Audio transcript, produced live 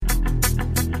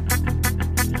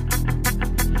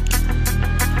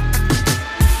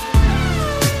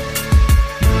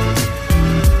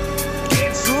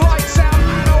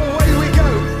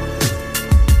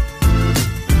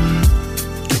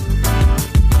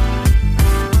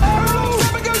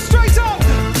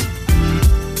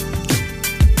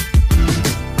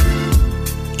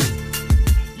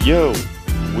Yo,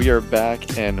 we are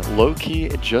back and low key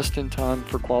just in time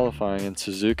for qualifying in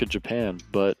Suzuka, Japan,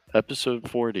 but episode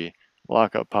 40,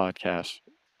 Lockup Podcast.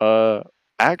 Uh,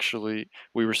 actually,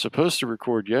 we were supposed to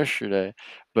record yesterday,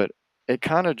 but it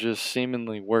kind of just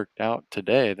seemingly worked out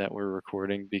today that we're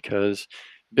recording because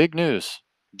big news.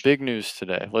 Big news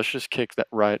today. Let's just kick that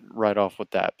right off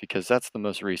with that because that's the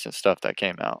most recent stuff that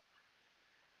came out.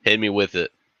 Hit me with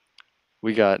it.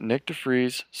 We got Nick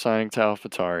DeFries signing to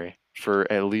AlphaTauri for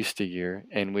at least a year,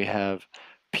 and we have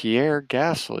Pierre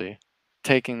Gasly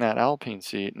taking that Alpine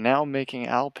seat, now making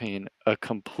Alpine a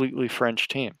completely French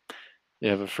team. You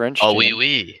have a French Oh, wee team.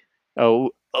 wee.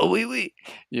 Oui, oui.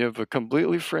 You have a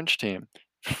completely French team.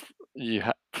 You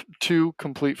have two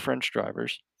complete French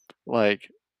drivers.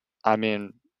 Like, I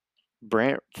mean,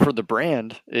 brand for the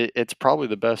brand, it's probably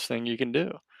the best thing you can do.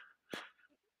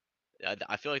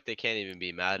 I feel like they can't even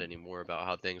be mad anymore about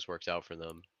how things worked out for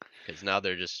them because now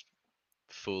they're just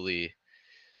fully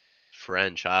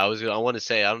French. I want to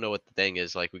say I don't know what the thing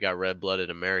is. Like we got red-blooded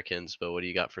Americans, but what do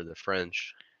you got for the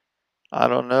French? I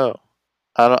don't know.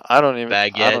 I don't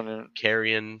even.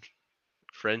 Carrying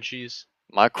Frenchies.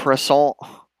 My croissant.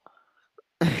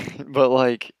 But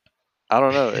like, I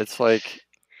don't know. It's like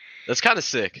That's kind of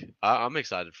sick. I'm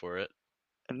excited for it.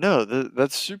 no,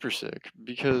 that's super sick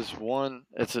because one,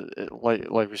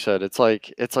 like we said, it's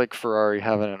like Ferrari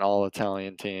having an all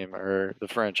Italian team or the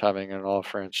French having an all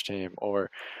French team, or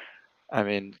I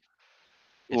mean,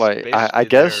 It's like I basically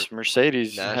their guess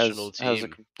Mercedes has national has a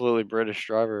team. completely British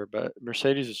driver, but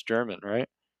Mercedes is German, right?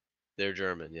 They're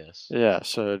German, yes. Yeah,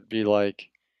 so it'd be like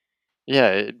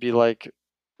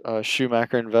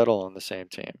Schumacher and Vettel on the same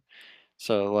team.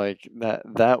 So like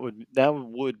that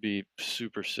would be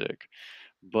super sick.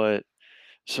 But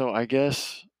so I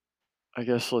guess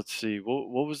let's see.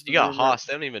 What was the You got rumor? Haas.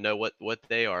 They don't even know what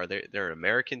they are. They're an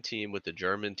American team with a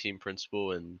German team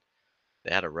principal and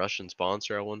they had a Russian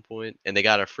sponsor at one point, and they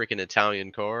got a freaking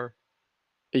Italian car.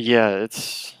 Yeah,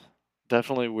 it's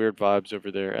definitely weird vibes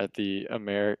over there at the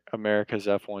America's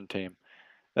F1 team,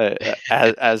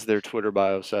 as their Twitter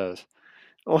bio says.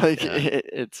 Like Yeah,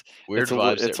 weird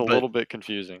vibes there. it's a But little bit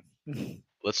confusing.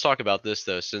 let's talk about this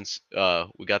though, since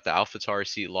we got the AlphaTauri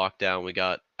seat locked down, we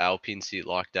got Alpine seat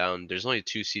locked down. There's only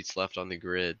two seats left on the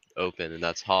grid open, and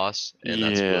that's Haas, and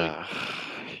that's Williams.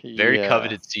 Yeah, Very yeah.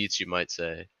 coveted seats, you might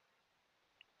say.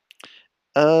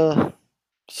 Uh,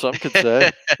 some could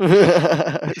say.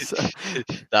 So-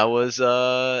 That was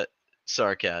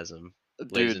sarcasm,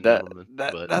 ladies Dude, and gentlemen.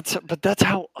 But that's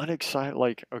how unexcited.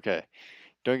 Like, okay,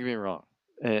 don't get me wrong.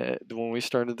 When we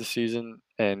started the season,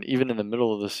 and even in the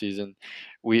middle of the season,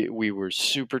 we were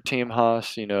super team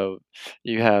Haas.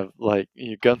 You have like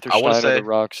Gunther I want to Steiner, the say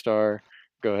rock star.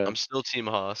 Go ahead. I'm still Team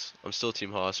Haas. I'm still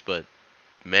Team Haas, but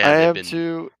I man, they've am been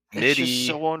too. It's just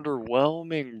so MIDI.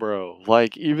 underwhelming, bro.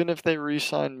 Like, even if they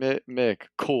re-sign Mick,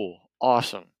 cool,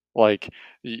 awesome. Like,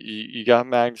 you got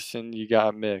Magnussen, you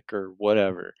got Mick, or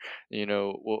whatever.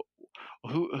 Well,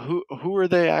 who are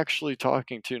they actually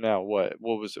talking to now? What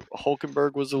was it?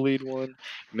 Hulkenberg was the lead one.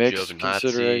 Mick's Giovinazzi.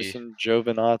 consideration.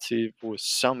 Giovinazzi was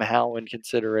somehow in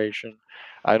consideration.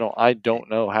 I don't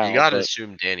know You how, gotta but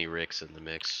assume Danny Rick's in the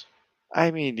mix.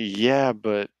 I mean, yeah,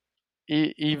 but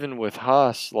even with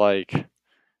Haas, like.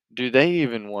 Do they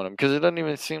even want him? Because it doesn't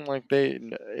even seem like they.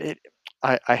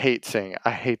 I hate saying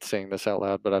this out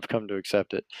loud, but I've come to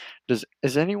accept it.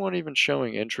 Is anyone even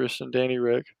showing interest in Danny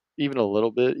Rick? Even a little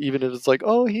bit, even if it's like,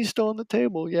 oh, he's still on the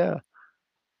table, yeah.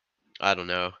 I don't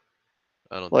know.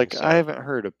 I don't think Like I so. haven't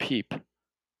heard a peep.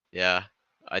 Yeah,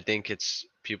 I think it's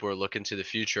people are looking to the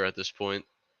future at this point.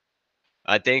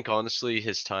 I think honestly,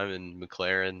 his time in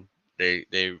McLaren, they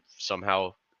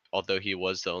somehow, although he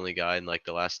was the only guy in like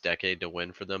the last decade to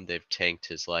win for them, they've tanked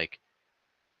his like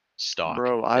stock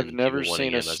Bro, I've and never people wanting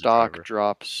seen a him as a stock driver.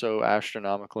 drop so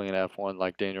astronomically in F1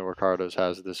 like Daniel Ricciardo's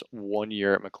has this 1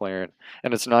 year at McLaren,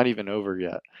 and it's not even over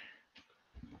yet.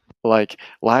 Like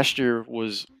last year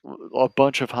was a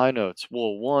bunch of high notes.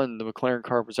 Well, one, the McLaren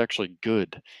car was actually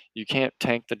good. You can't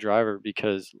tank the driver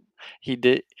because he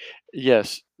did.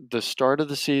 Yes, the start of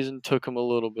the season took him a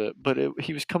little bit, but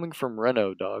he was coming from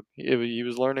Renault, dog. He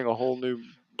was learning a whole new,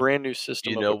 brand new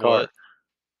system You of know a what? car.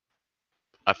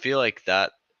 I feel like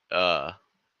that uh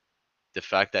the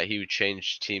fact that he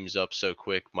changed teams up so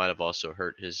quick might have also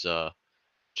hurt his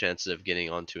chances of getting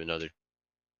onto another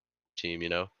team, you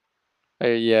know?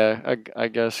 Yeah, I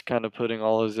guess kind of putting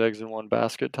all his eggs in one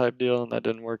basket type deal, and that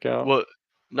didn't work out. Well,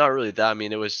 not really that. I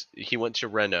mean, it was he went to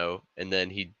Renault and then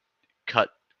he cut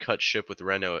cut ship with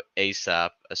Renault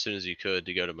ASAP as soon as he could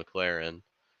to go to McLaren.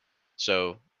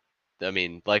 So, I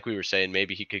mean, like we were saying,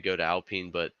 maybe he could go to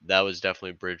Alpine, but that was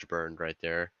definitely bridge burned right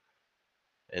there.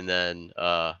 and then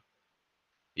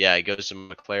yeah, he goes to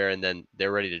McLaren, then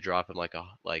they're ready to drop him like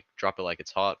drop it like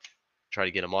it's hot, try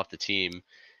to get him off the team.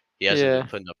 He hasn't been Yeah.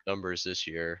 putting up numbers this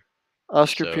year,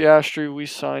 Oscar so Piastri, we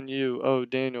sign you. Oh,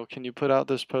 Daniel, can you put out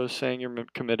this post saying you're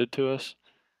committed to us?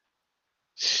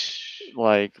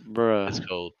 Like, that's bruh,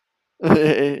 cold.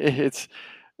 it's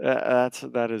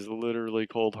that is literally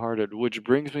cold-hearted. Which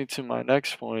brings me to my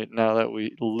next point. Now that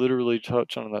we literally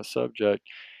touch on that subject,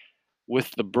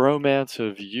 with the bromance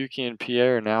of Yuki and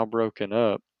Pierre now broken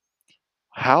up,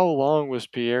 how long was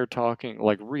Pierre talking?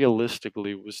 Like,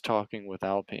 realistically, was talking with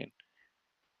Alpine?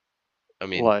 I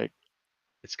mean, Like,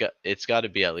 it's got to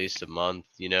be at least a month.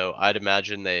 I'd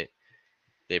imagine they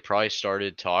probably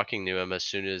started talking to him as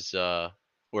soon as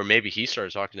or maybe he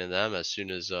started talking to them as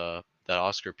soon as that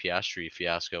Oscar Piastri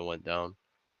fiasco went down.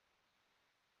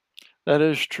 that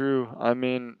is true. I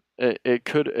mean, it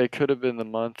could have been the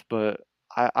month, but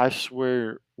I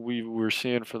swear we were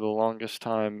seeing for the longest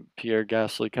time Pierre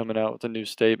Gasly coming out with a new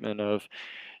statement of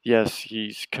yes,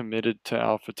 he's committed to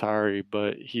AlphaTauri,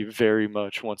 but he very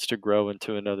much wants to grow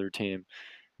into another team.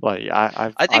 Like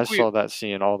I I think we saw that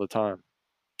scene all the time.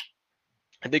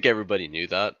 I think everybody knew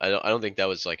that. I don't think that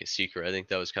was like a secret. I think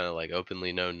that was kind of like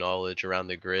openly known knowledge around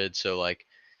the grid. So like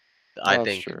I That's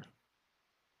think true.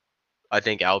 I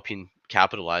think Alpine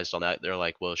capitalized on that. They're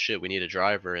like, well, shit, we need a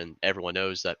driver, and everyone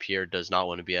knows that Pierre does not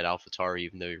want to be at AlphaTauri,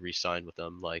 even though he re-signed with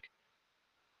them. Like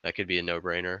that could be a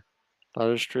no-brainer. That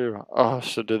is true. Oh,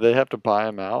 so did they have to buy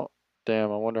him out? Damn,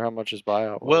 I wonder how much his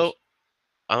buyout Well, was.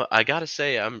 I gotta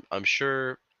say, I'm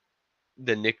sure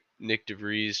the Nick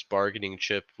DeVries bargaining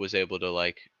chip was able to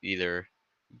like either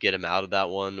get him out of that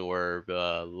one or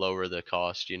lower the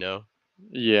cost.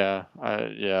 Yeah,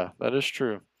 that is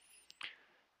true.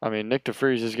 I mean, Nick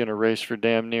DeFries is going to race for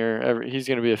damn near every. He's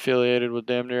going to be affiliated with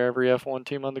damn near every F1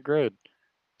 team on the grid.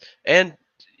 And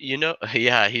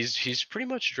yeah, he's pretty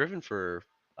much driven for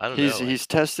I don't know, like He's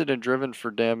tested and driven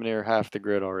for damn near half the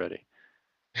grid already.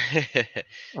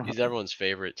 he's everyone's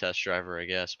favorite test driver, I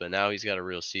guess. But now he's got a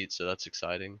real seat, so that's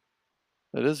exciting.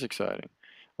 It is exciting.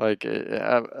 Like,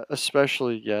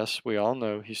 especially, yes, we all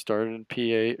know he started in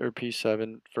P8 or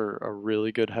P7 for a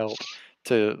really good help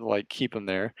to like keep him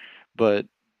there. But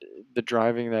the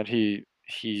driving that he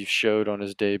showed on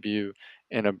his debut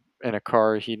in a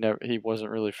car he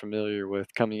wasn't really familiar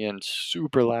with, coming in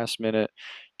super last minute,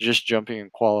 just jumping in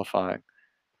qualifying.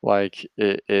 Like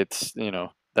it's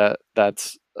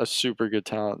that's a super good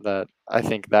talent that I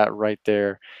think that right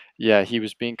there, yeah, he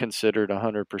was being considered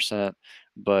 100%,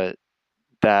 but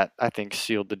that I think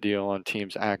sealed the deal on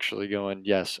teams actually going,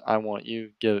 yes, I want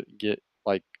you get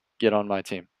on my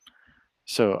team.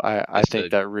 So I That's think a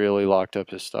that really locked up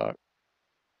his stock.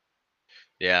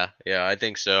 yeah, I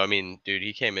think so. I mean, dude,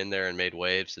 he came in there and made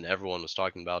waves, and everyone was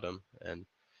talking about him, and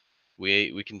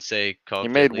we can say He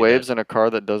made confidently that waves in a car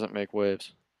that doesn't make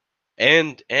waves.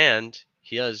 and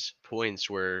he has points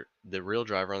where the real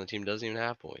driver on the team doesn't even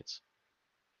have points.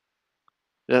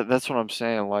 That's what I'm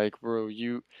saying. Like, bro,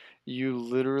 you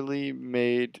literally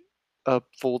made a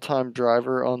full-time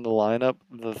driver on the lineup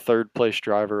the third place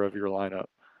driver of your lineup.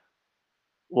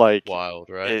 Like, Wild,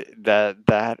 right?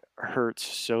 that hurts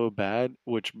so bad,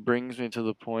 which brings me to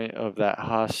the point of that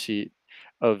Haas seat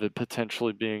of it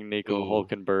potentially being Nico Ooh,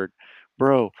 Hulkenberg.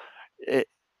 Bro, it,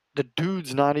 the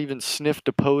dude's not even sniffed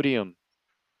a podium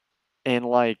in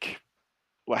like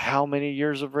how many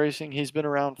years of racing? He's been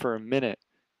around for a minute.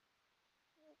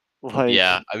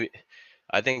 yeah. Like I mean,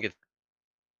 I think it's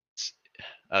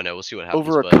I don't know. We'll see what happens,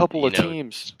 over a but couple of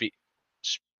teams.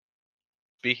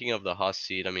 speaking of the Haas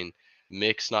seat, I mean,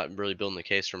 Mick's not really building the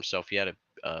case for himself. He had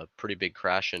a pretty big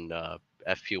crash in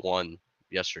FP1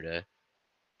 yesterday.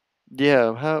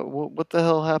 Yeah, what the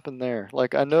hell happened there?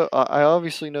 Like I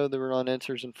obviously know there were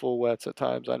non-enters and full wets at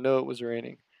times. I know it was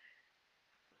raining.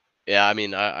 Yeah, I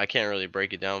mean, I can't really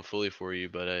break it down fully for you,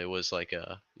 but it was like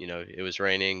it was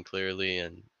raining clearly,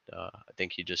 and I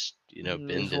think he just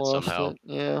binned Just it lost somehow. it.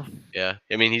 Yeah. Yeah,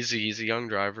 I mean, he's a young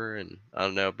driver, and I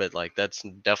don't know, but like that's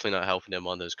definitely not helping him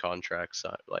on those contracts,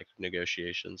 like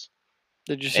negotiations.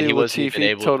 Did you And see he wasn't even Latifi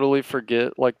able. totally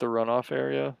forget like the runoff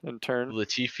area and turn?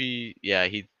 Latifi, yeah,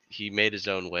 he made his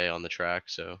own way on the track,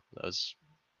 so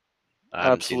I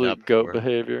haven't seen that Absolute goat before.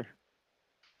 behavior.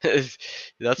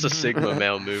 That's a Sigma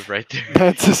male move right there.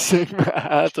 That's a Sigma.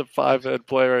 That's a five head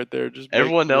play right there. Just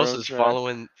make Everyone your else own is track.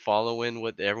 following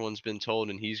what everyone's been told,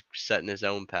 and he's setting his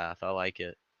own path. I like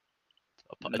it.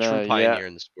 A true No, yeah. pioneer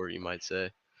in the sport, you might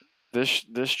say.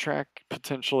 This track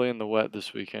potentially in the wet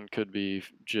this weekend could be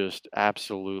just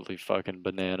absolutely fucking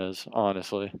bananas,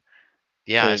 honestly.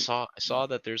 Yeah, I It saw I saw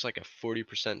that there's like a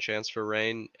 40% chance for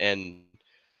rain, and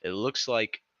it looks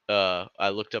like I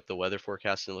looked up the weather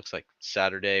forecast and it looks like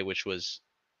Saturday, which was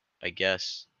I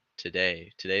guess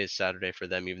today. Today is Saturday for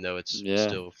them, even though it's Yeah.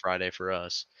 still Friday for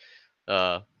us.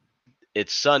 Uh,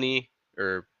 it's sunny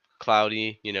or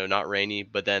cloudy, not rainy.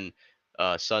 But then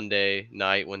Sunday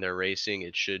night when they're racing,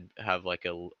 it should have like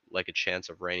a chance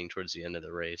of raining towards the end of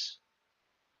the race.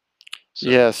 So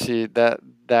Yeah, see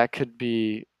that could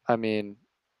be, I mean,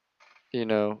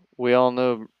 we all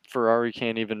know Ferrari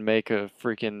can't even make a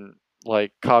freaking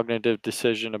like cognitive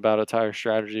decision about a tire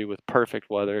strategy with perfect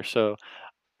weather. So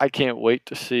I can't wait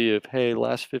to see if, hey,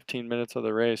 last 15 minutes of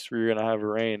the race we're gonna have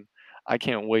rain. I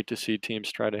can't wait to see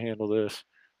teams try to handle this.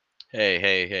 hey,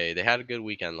 hey, hey, they had a good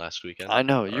weekend last weekend. I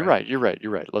know, All you're right, right, you're right,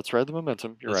 you're right. Let's ride the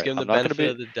momentum. You're let's right. give them the benefit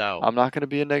of the doubt. I'm not gonna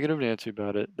be a negative Nancy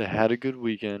about it. They had a good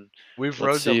weekend. We've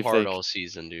Let's rode see them if hard they all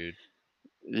season, dude.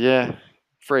 yeah,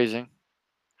 phrasing.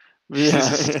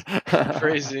 Yeah.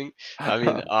 Phrasing. I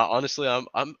mean, honestly, I'm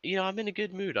in a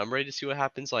good mood. I'm ready to see what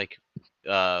happens. Like,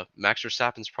 Max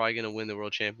Verstappen's probably gonna win the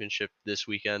world championship this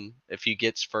weekend if he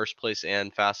gets first place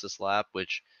and fastest lap,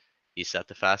 which he set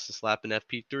the fastest lap in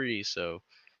FP3. So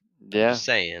I'm Yeah. just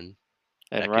saying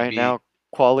And that could right be. now,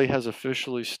 quali has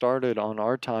officially started on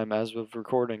our time as of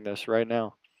recording this right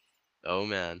now. Oh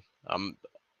man,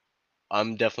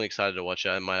 I'm definitely excited to watch it.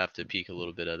 I might have to peek a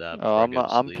little bit of that Oh, before I go to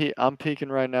sleep. I'm peeking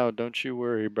right now. Don't you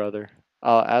worry, brother.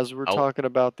 As we're Oh, talking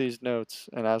about these notes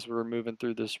and as we're moving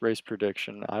through this race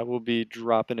prediction, I will be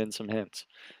dropping in some hints.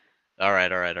 all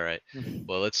right, all right, all right.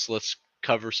 Well, let's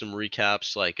cover some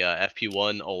recaps. Like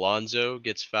FP1, Alonso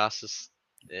gets fastest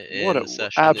What in a the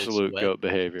session. It's absolute wet. goat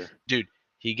behavior. Dude,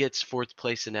 he gets fourth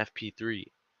place in FP3.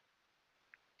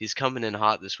 He's coming in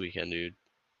hot this weekend, dude.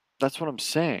 That's what I'm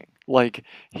saying. Like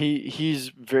he's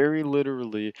very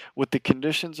literally with the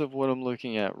conditions of what I'm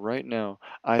looking at right now.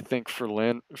 I think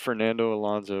Fernando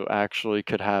Alonso actually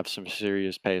could have some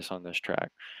serious pace on this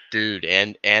track. Dude,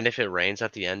 and if it rains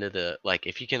at the end of the like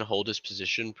if he can hold his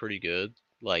position pretty good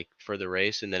like for the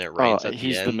race and then it Oh, rains at the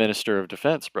he's the end, Minister of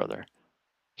Defense, brother.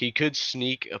 he could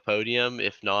sneak a podium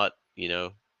if not,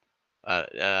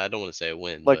 I don't want to say a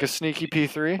win, Like a but sneaky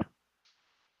P3?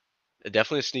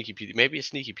 definitely a sneaky P, maybe a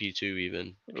sneaky P2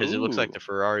 even because it looks like Ooh. the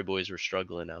Ferrari boys were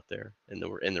struggling out there in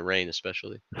the rain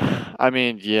especially. I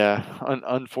mean, yeah.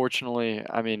 Unfortunately,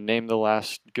 I mean, name the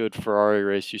last good Ferrari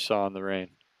race you saw in the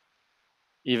rain,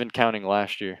 even counting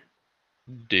last year.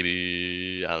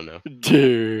 Maybe I don't know.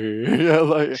 Dude, yeah,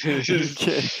 like you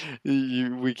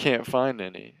can't, we can't find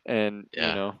any, and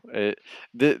Yeah.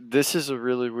 this is a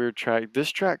really weird track. This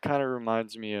track kind of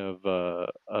reminds me of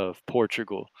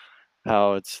Portugal,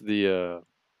 how it's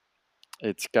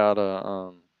got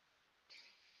a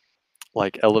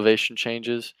like elevation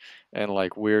changes and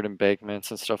like weird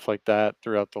embankments and stuff like that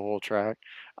throughout the whole track.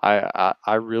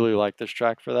 I really like this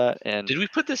track for that. And Did we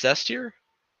put this S tier?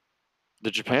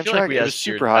 the I Japan feel like track, we it was S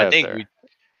super tiered. I high up think there. we.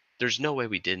 There's no way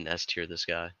we didn't S tier this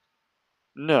guy.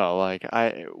 No, like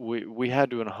we had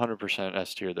to 100%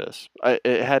 S tier this.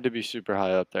 It had to be super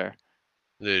high up there.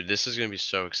 Dude, this is gonna be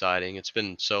so exciting. It's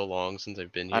been so long since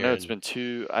I've been I here, know it's and been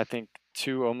I think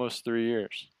two, almost 3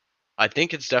 years. I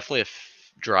think it's definitely a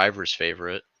driver's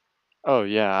favorite. Oh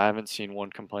yeah, I haven't seen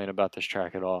one complain about this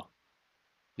track at all.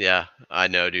 Yeah, I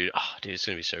know, dude. Oh, dude, it's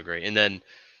gonna be so great. And then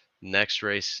next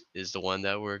race is the one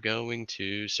that we're going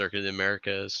to, Circuit of the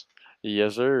Americas.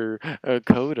 Yes, sir.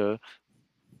 Coda,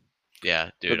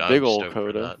 Yeah, the dude, big I'm old stoked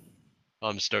for Coda. that.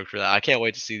 I'm stoked for that. I can't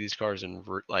wait to see these cars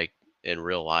like in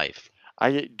real life.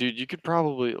 Dude, you could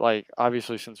probably like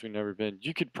obviously since we've never been,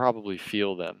 you could probably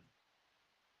feel them.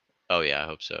 Oh yeah, I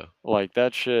hope so. Like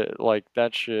that shit.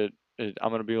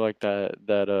 I'm gonna be like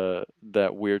that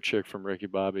weird chick from Ricky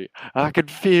Bobby. I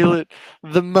could feel it,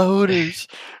 the motors.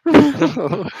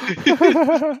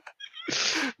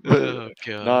 But Oh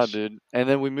nah, gosh. dude. And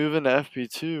then we move into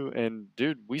FP2, and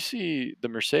dude, we see the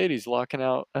Mercedes locking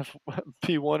out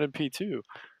P1 and P2.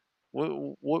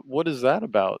 What is that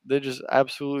about? They just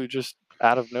absolutely just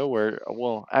out of nowhere.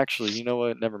 Well, actually, you know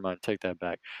what? Never mind. Take that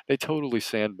back. They totally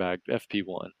sandbagged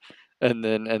FP1, and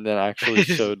then actually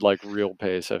showed like real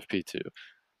pace FP2.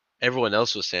 Everyone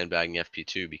else was sandbagging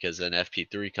FP2 because then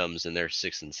FP3 comes and they're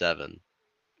 6 and 7.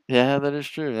 Yeah, that is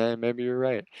true. Yeah, maybe you're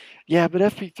right. Yeah, but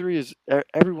FP3 is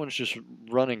everyone's just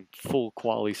running full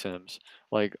quali sims,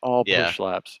 like all Yeah, push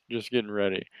laps, just getting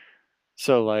ready.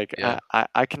 So like yeah,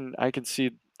 I can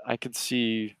see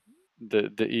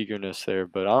the eagerness there,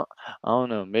 but I don't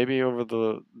know. Maybe over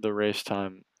the race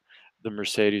time, the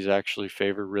Mercedes actually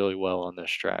favor really well on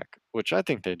this track, which I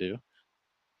think they do.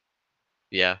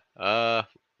 yeah.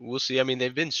 We'll see. I mean,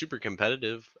 they've been super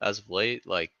competitive as of late.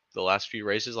 Like the last few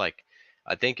races. Like,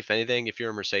 I think if anything, if you're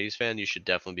a Mercedes fan, you should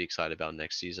definitely be excited about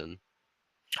next season.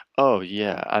 Oh,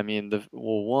 yeah. I mean,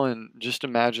 one, just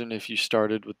imagine if you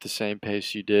started with the same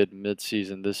pace you did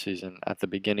mid-season this season at the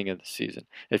beginning of the season.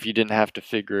 If you didn't have to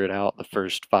figure it out the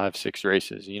first 5, 6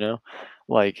 races, you know?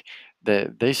 Like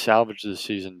they salvaged the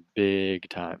season big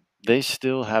time. They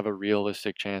still have a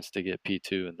realistic chance to get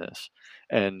P2 in this.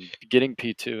 And getting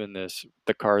P2 in this,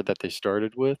 the car that they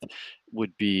started with,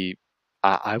 would be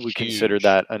I would consider Huge.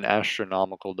 that an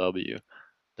astronomical W.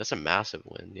 That's a massive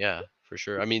win. Yeah, for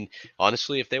sure. I mean,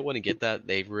 honestly, if they want to get that,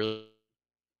 they really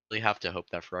have to hope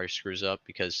that Ferrari screws up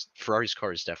because Ferrari's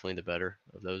car is definitely the better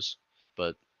of those.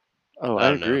 But Oh, I I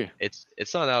don't know. agree.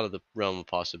 It's not out of the realm of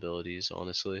possibilities,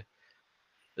 honestly.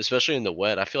 Especially in the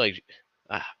wet. I feel like,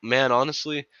 man,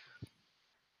 honestly,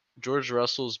 George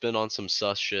Russell's been on some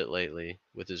sus shit lately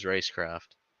with his racecraft.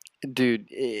 Dude,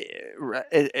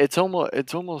 it's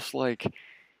almost like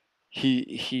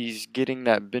he's getting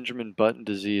that Benjamin Button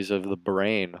disease of the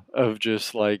brain of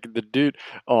just like the dude.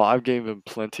 Oh, I gave him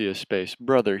plenty of space,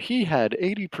 brother. He had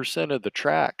 80% of the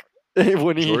track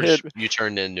when he hit. George, you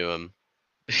turned into him.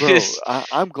 Bro,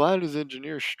 I'm glad his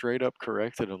engineer straight up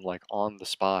corrected him like on the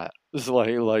spot. It's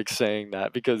like saying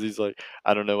that because he's like,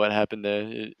 I don't know what happened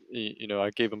there.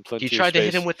 I gave him He plenty of tried to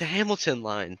hit him space. with the Hamilton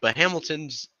line, but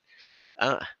Hamilton's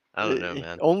I don't know,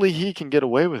 man. Only he can get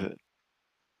away with it.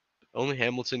 Only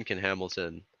Hamilton can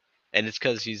Hamilton, and it's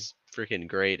because he's freaking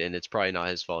great, and it's probably not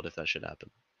his fault if that should happen.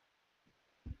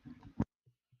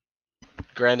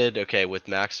 Granted, okay, with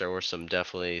Max there were some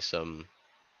definitely some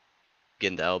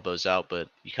getting the elbows out, but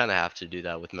you kind of have to do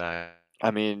that with Max. I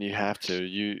mean, you have to.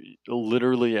 You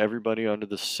literally everybody under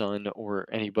the sun or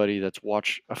anybody that's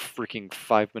watched a freaking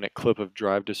 5-minute clip of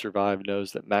Drive to Survive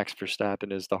knows that Max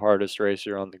Verstappen is the hardest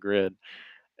racer on the grid.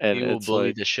 And He will it's bully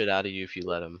like, the shit out of you if you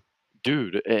let him.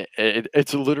 dude,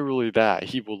 it's literally that.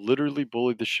 He will literally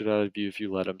bully the shit out of you if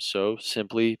you let him. So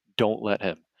simply don't let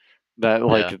him.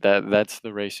 Yeah. That's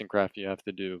the racing craft you have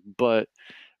to do. But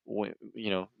when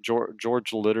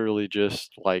George literally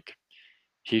just like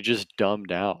he just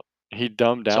dumbed out. He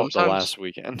dumbed out the Sometimes last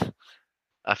weekend.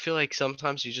 I feel like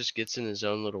sometimes he just gets in his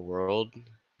own little world,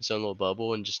 his own little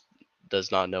bubble, and just does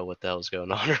not know what the hell's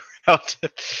going on around him.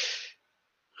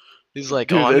 He's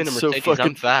like, "Oh, Dude, I'm in that's a so Mercedes.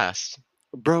 I'm fucking fast."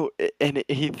 bro, and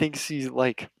he thinks he's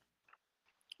like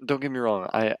don't get me wrong.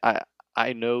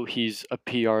 I know he's a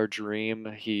PR dream.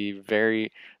 He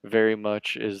very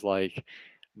much is like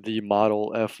the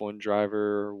model F1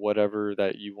 driver or whatever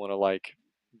that you want to like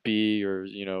be or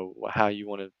how you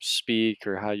want to speak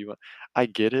or how you want. I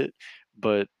get it,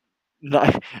 but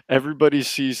not everybody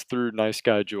sees through nice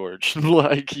guy George.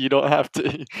 Like you don't have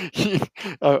to.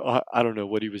 I don't know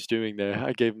what he was doing there.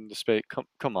 I gave him the space.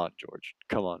 Come on, George.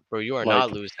 Come on. Bro, you are not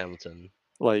Like Lewis Hamilton.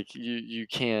 you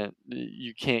can't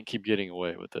keep getting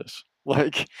away with this.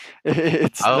 Like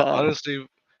it's I not, honestly,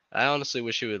 I honestly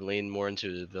wish he would lean more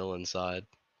into the villain side.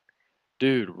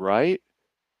 dude, right?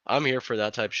 I'm here for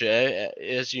that type shit.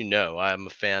 As you know, I'm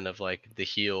a fan of like the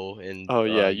heel in Oh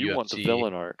yeah, you want the UFC.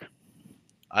 villain arc.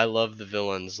 I love the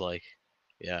villains. Like,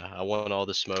 yeah, I want all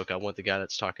the smoke. I want the guy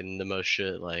that's talking the most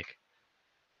shit. Like,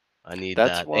 I need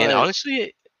That's that. And why.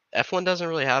 honestly, F1 doesn't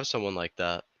really have someone like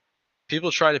that.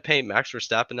 People try to paint Max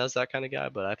Verstappen as that kind of guy,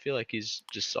 but I feel like he's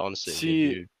just honestly a good See,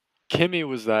 dude. Kimmy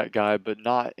was that guy, but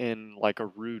not in like a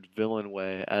rude villain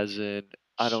way, as in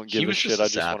I don't He give a was shit, just a I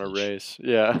just want to savage. race.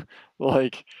 Yeah.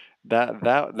 Like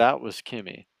that was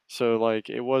Kimmy. So like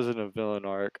it wasn't a villain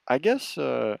arc. I guess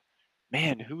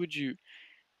man, who would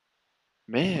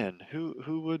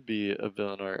be a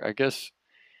villain arc? I guess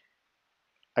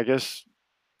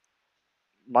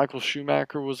Michael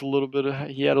Schumacher was a little bit of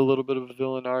he had a little bit of a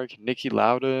villain arc. Nicky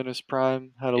Lauda in his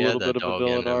prime had a He had little bit that of a dog in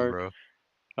villain him, arc. bro.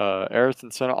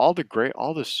 Ayrton Senna, all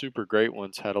the super great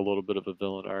ones had a little bit of a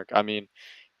villain arc. I mean,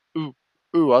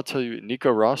 ooh, I'll tell you,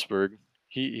 Nico Rosberg,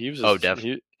 he was Oh, just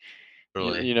he,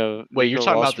 definitely. Wait, you're Nico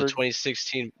talking about the Rosberg.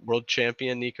 2016 world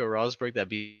champion Nico Rosberg that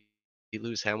beat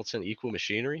Lewis Hamilton equal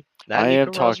machinery? That I am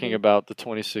Nico talking Rosberg? about the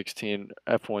 2016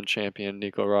 F1 champion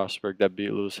Nico Rosberg that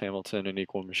beat Lewis Hamilton in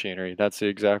equal machinery. That's the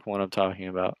exact one I'm talking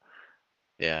about.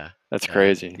 Yeah, That's yeah.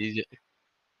 crazy.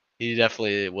 He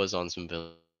definitely was on some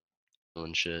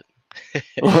villain shit.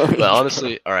 But Bro,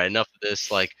 honestly, all right, enough of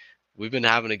this. Like, we've been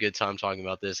having a good time talking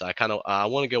about this. I kind of I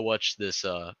want to go watch this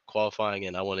qualifying,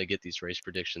 and I want to get these race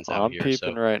predictions out I'm here.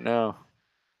 peeping So right now.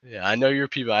 yeah, I know you're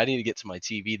people. I need to get to my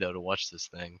TV though to watch this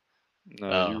thing.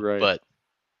 No, you're right. But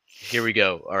here we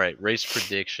go. All right, race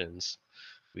predictions.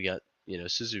 We got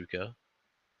Suzuka.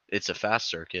 It's a fast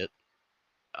circuit.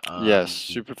 Yes, Um,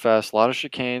 super fast, a lot of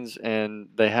chicanes, and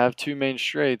they have two main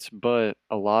straights, but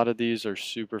a lot of these are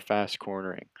super fast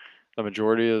cornering. The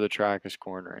majority of the track is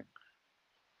cornering.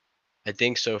 I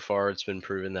think so far it's been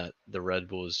proven that the Red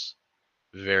Bull is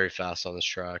very fast on this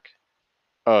track.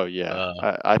 Oh yeah,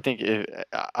 Uh, I think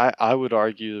I would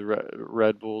argue the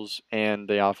Red Bulls and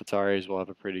the AlphaTauris will have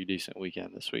a pretty decent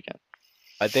weekend this weekend.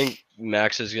 I think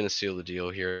Max is going to seal the deal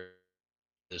here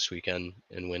this weekend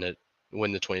and win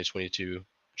the 2022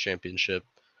 championship.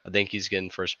 I think he's getting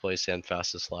first place and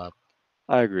fastest lap.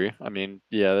 I agree. I mean,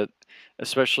 yeah,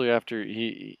 especially after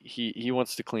he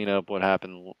wants to clean up what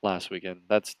happened last weekend.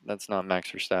 That's not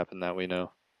Max Verstappen that we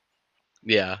know.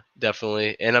 Yeah,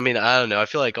 definitely. And I mean, I don't know. I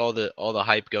feel like all the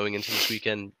hype going into this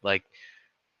weekend, like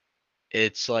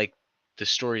it's like the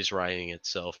story's writing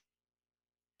itself,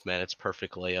 man. It's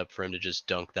perfect layup for him to just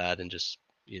dunk that and just,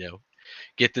 you know,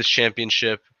 get this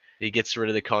championship. He gets rid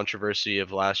of the controversy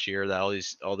of last year that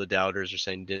all the doubters are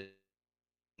saying didn't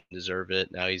deserve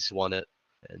it. Now he's won it,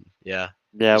 and yeah,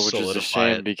 Yeah, just which is a solidify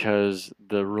shame it. because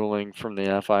the ruling from the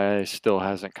FIA still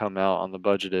hasn't come out on the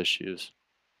budget issues.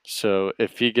 So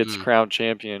if he gets Mm. crowned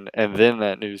champion and then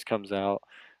that news comes out,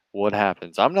 what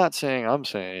happens? I'm not saying I'm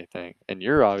saying anything, and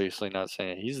you're obviously not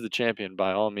saying he's the champion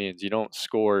by all means. You don't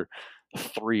score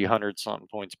 300 something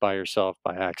points by yourself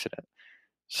by accident.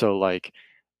 So like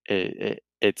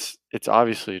it's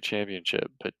obviously a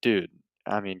championship, but dude,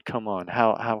 I mean, come on,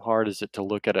 how hard is it to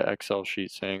look at an Excel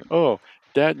sheet saying, "Oh,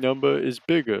 that number is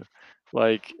bigger."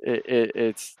 Like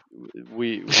it's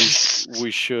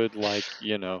we should like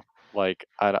like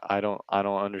I don't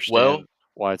Well, understand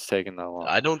why it's taking that long.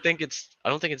 I don't think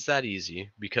it's that easy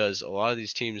because a lot of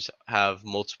these teams have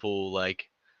multiple like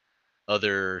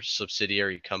other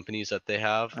subsidiary companies that they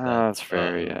have that That's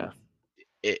fair, yeah.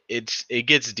 it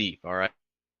gets deep. All right.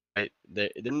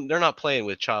 They're not playing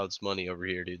with child's money over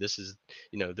here, dude. This is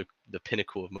the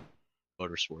pinnacle of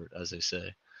motorsport, as they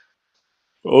say.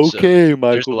 So Okay,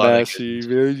 there's a Michael lot that goes Massey,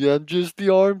 into it. man, I'm just the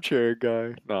armchair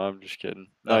guy. No, I'm just kidding.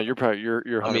 No, Uh, you're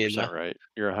I mean, 100% right.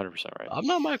 You're 100% right. I'm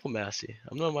not Michael Massey.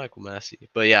 I'm not Michael Massey.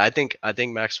 But yeah, I think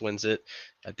Max wins it.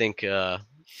 I think uh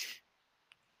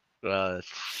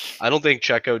I don't think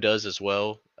Checo does as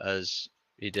well as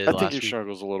he did I think he last week.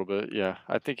 struggles a little bit. Yeah,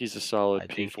 I think he's a solid I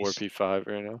think P4, P5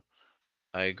 right now.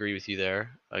 I agree with you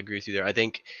there. I agree with you there. I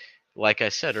think, like I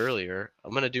said earlier,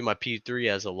 I'm gonna do my P3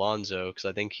 as Alonso because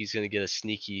I think he's gonna get a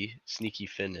sneaky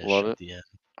finish Love at it. the end.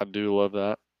 I do love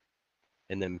that.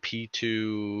 And then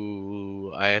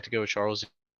P2, I have to go with Charles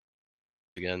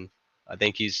again. I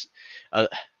think he's, uh,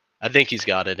 I think he's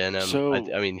got it in him. So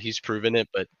I mean, he's proven it.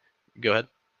 But go ahead.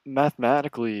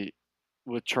 mathematically,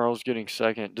 with Charles getting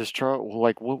second, does Charles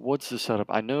like what's the setup?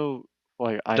 I know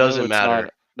Doesn't it's not.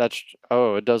 matter That's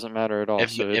oh, it doesn't matter at all. if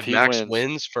So if if he Max wins,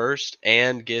 wins first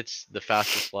and gets the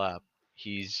fastest lap,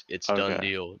 it's done okay,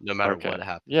 deal no matter okay, what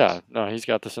yeah, happens. no, he's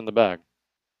got this in the bag.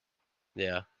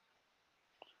 Yeah.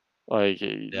 Like,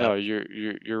 no, Yep.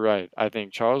 you're right. I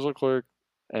think Charles Leclerc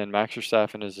and Max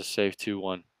Verstappen is a safe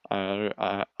 2-1.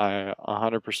 I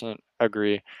 100%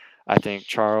 agree. I think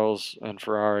Charles and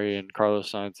Ferrari and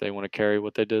Carlos Sainz they want to carry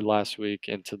what they did last week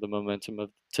into the momentum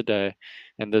of today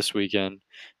and this weekend,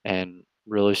 and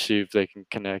really see if they can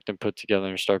connect and put together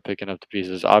and start picking up the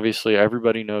pieces. Obviously,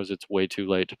 everybody knows it's way too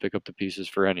late to pick up the pieces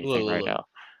for Look, anything look, right look. now.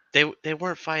 They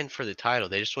weren't fighting for the title.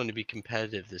 They just wanted to be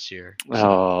competitive this year.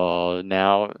 So Oh,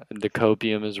 now the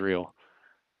copium is real.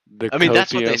 The I mean,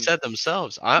 that's what they copium. said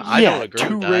themselves. I don't Yeah, agree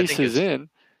with 2 that. races in.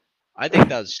 I think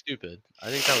that was stupid. I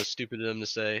think that was stupid of them to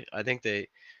say. I think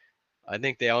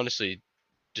they honestly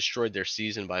destroyed their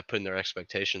season by putting their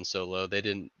expectations so low. They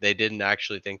didn't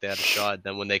actually think they had a shot.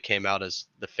 Then when they came out as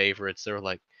the favorites, they were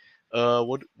like,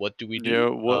 what do we Yeah,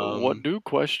 do? what do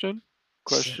question?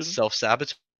 Question? Self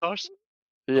sabotage, self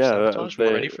Yeah, sabotage. We're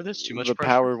not ready for this. Too much the pressure.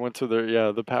 power went to their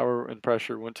yeah, the power and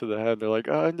pressure went to the head. They're like,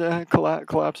 nah,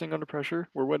 collapsing under pressure.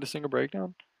 We're witnessing a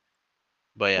breakdown."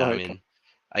 But yeah, I Like, mean,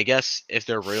 I guess if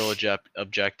their real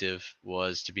objective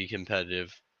was to be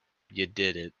competitive, you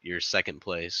did it. You're second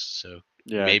place, so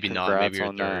yeah, maybe not. Maybe congrats you're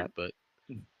on third, that. but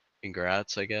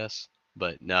congrats, I guess.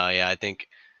 But no, yeah, I think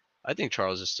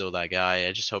Charles is still that guy.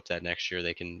 I just hope that next year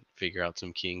they can figure out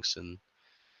some kinks and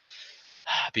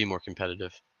be more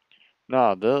competitive.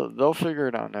 No, they'll figure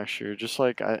it out next year. Just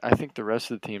like I think the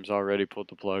rest of the teams already pulled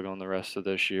the plug on the rest of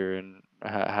this year and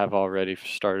have already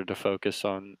started to focus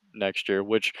on next year,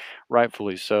 which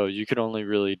rightfully so. You could only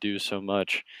really do so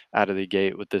much out of the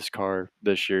gate with this car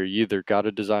this year. You either got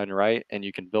to design right and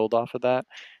you can build off of that,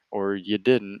 or you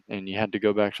didn't and you had to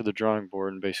go back to the drawing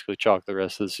board and basically chalk the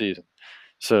rest of the season.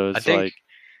 So I it's think, like,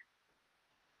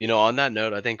 on that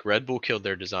note, I think Red Bull killed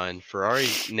their design. Ferrari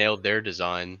nailed their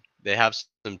design. They have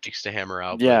some tweaks to hammer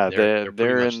out, but yeah, they're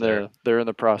pretty much there. they're in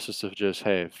the process of just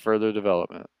hey, further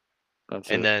development. That's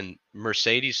And it. then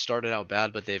Mercedes started out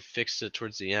bad, but they fixed it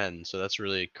towards the end. So that's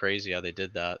really crazy how they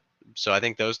did that. So I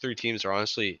think those three teams are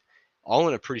honestly all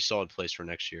in a pretty solid place for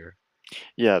next year.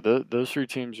 Yeah, those three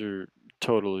teams are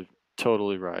totally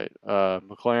right.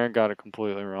 McLaren got it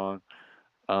completely wrong.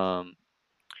 Um,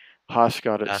 Haas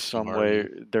got it Aston some way.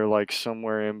 Martin. They're like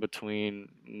somewhere in between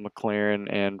McLaren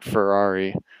and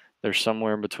Ferrari. They're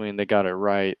somewhere in between. They got it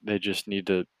right. They just need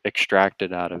to extract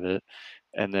it out of it.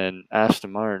 And then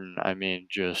Aston Martin, I mean,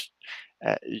 just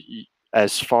uh, y-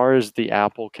 as far as the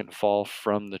apple can fall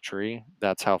from the tree,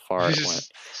 that's how far it went.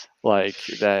 Like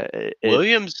that, it.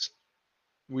 Williams,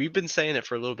 we've been saying it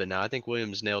for a little bit now. I think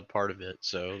Williams nailed part of it.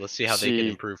 So let's see how they can See,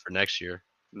 improve for next year.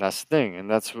 that's the thing, and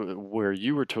that's where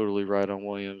you were totally right on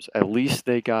Williams. At least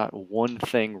they got one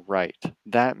thing right.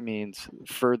 That means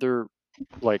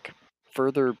like,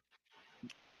 further,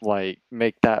 like,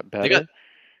 make that They got better.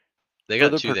 they got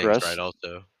Further two things right progress.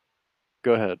 also.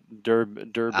 Go ahead.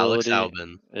 Alex Durability.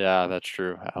 Albon. Yeah, that's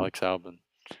true. Alex Albon.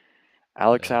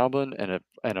 Alex Yeah. Albon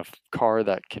and a car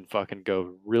that can fucking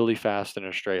go really fast in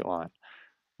a straight line.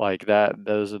 Like that,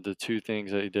 those are the two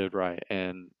things that he did right,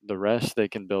 and the rest they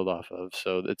can build off of.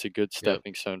 So it's a good Yep.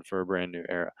 stepping stone for a brand new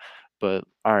era. But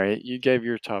all right, you gave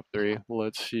your top three.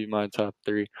 Let's see my top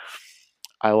three.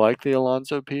 I like the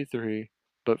Alonso P3,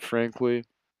 but frankly,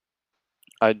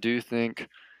 I do think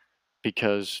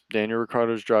because Daniel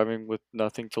Ricciardo's driving with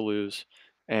nothing to lose,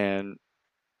 and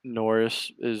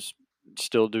Norris is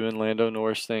still doing Lando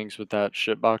Norris things with that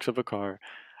shitbox of a car.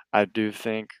 I do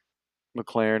think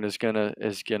McLaren is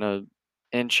gonna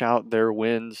inch out their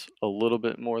wins a little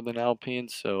bit more than Alpine,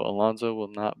 so Alonso will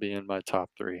not be in my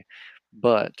top three.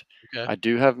 But Okay. I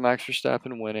do have Max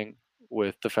Verstappen winning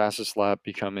with the fastest lap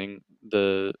becoming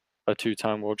the a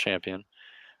two-time world champion.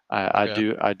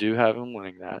 Okay. I do have him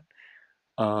winning that.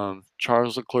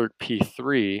 Charles Leclerc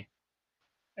P3,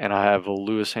 and I have a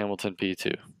Lewis Hamilton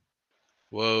P2.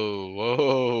 Whoa,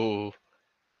 whoa.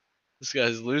 This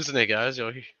guy's losing it, guys.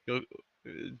 Yo,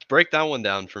 break that one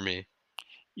down for me.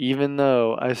 Even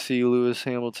though I see Lewis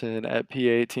Hamilton at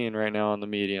P18 right now on the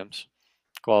mediums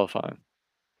qualifying.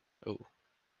 Oh,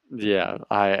 Yeah,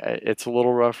 it's a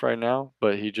little rough right now,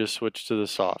 but he just switched to the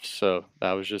softs, so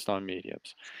that was just on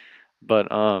mediums. But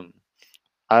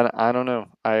I don't know.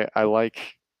 I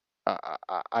like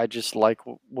I just like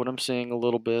what I'm seeing a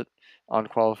little bit on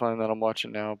qualifying that I'm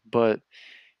watching now. But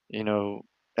you know,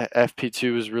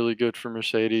 FP2 is really good for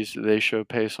Mercedes. They show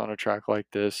pace on a track like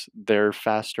this. They're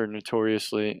faster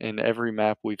notoriously in every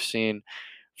map we've seen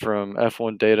from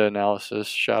F1 data analysis.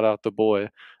 Shout out the boy.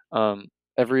 Um,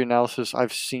 every analysis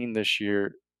I've seen this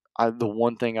year, the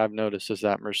one thing I've noticed is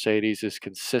that Mercedes is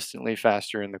consistently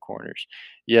faster in the corners.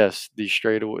 Yes, the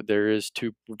straightaway there is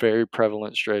two very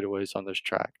prevalent straightaways on this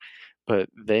track, but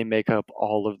they make up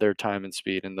all of their time and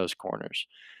speed in those corners.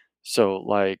 So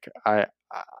like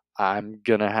I'm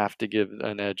gonna have to give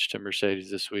an edge to Mercedes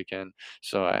this weekend.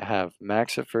 So I have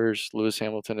Max at first, Lewis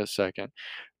Hamilton at second,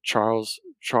 Charles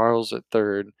at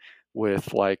third,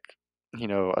 with like a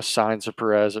Sainz or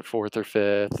Perez at fourth or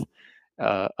fifth,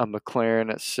 a McLaren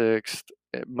at sixth.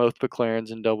 Both McLarens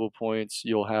in double points.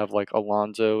 You'll have like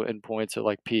Alonso in points at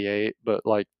like P8, but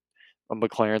like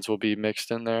McLarens will be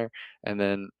mixed in there, and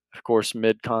then of course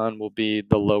mid-con will be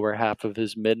the lower half of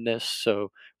his midness,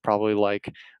 so probably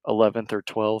like 11th or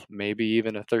 12th, maybe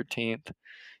even a 13th.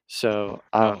 So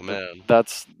oh man,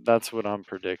 that's what I'm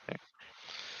predicting.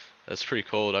 that's pretty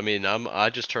cold. I mean, I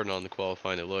just turned on the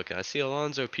qualifying to look, and I see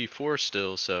Alonso P4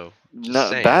 still. So just No,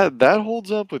 saying. that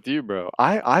holds up with you, bro.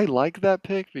 I like that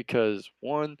pick because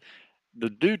one, the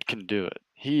dude can do it.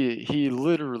 He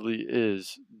literally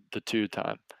is the two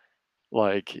time.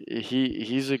 Like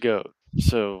he's a goat.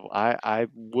 So I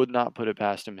would not put it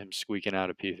past him squeaking out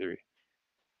a P3.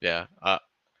 Yeah.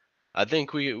 I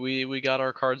think we got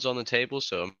our cards on the table,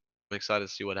 so I'm excited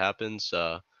to see what happens.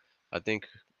 I think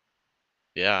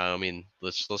yeah. I mean,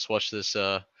 let's watch this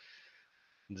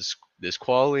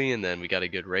quali, and then we got a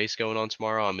good race going on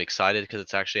tomorrow. I'm excited because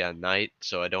it's actually at night,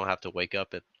 so I don't have to wake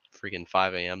up at freaking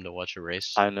 5 a.m. to watch a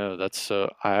race. I know that's so.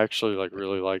 I actually like I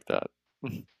really can, like that.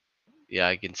 yeah,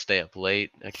 I can stay up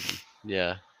late.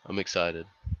 Yeah, I'm excited.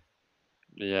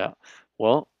 Yeah.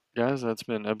 Well, guys, that's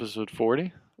been episode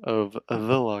 40 of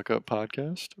the Lockup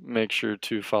Podcast. Make sure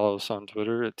to follow us on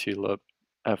Twitter at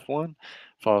TLUPF1.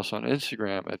 Follow us on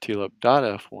Instagram at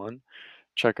TLUP.F1.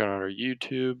 Check out our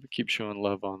YouTube. Keep showing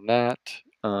love on that.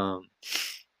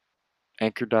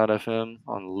 Anchor.fm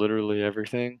on literally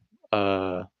everything.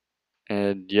 Uh,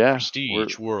 and yeah, we're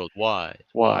Prestige worldwide.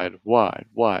 Wide.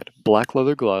 wide. Black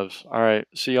leather gloves. All right.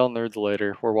 See y'all nerds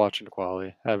later. We're watching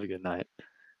quality. Have a good night.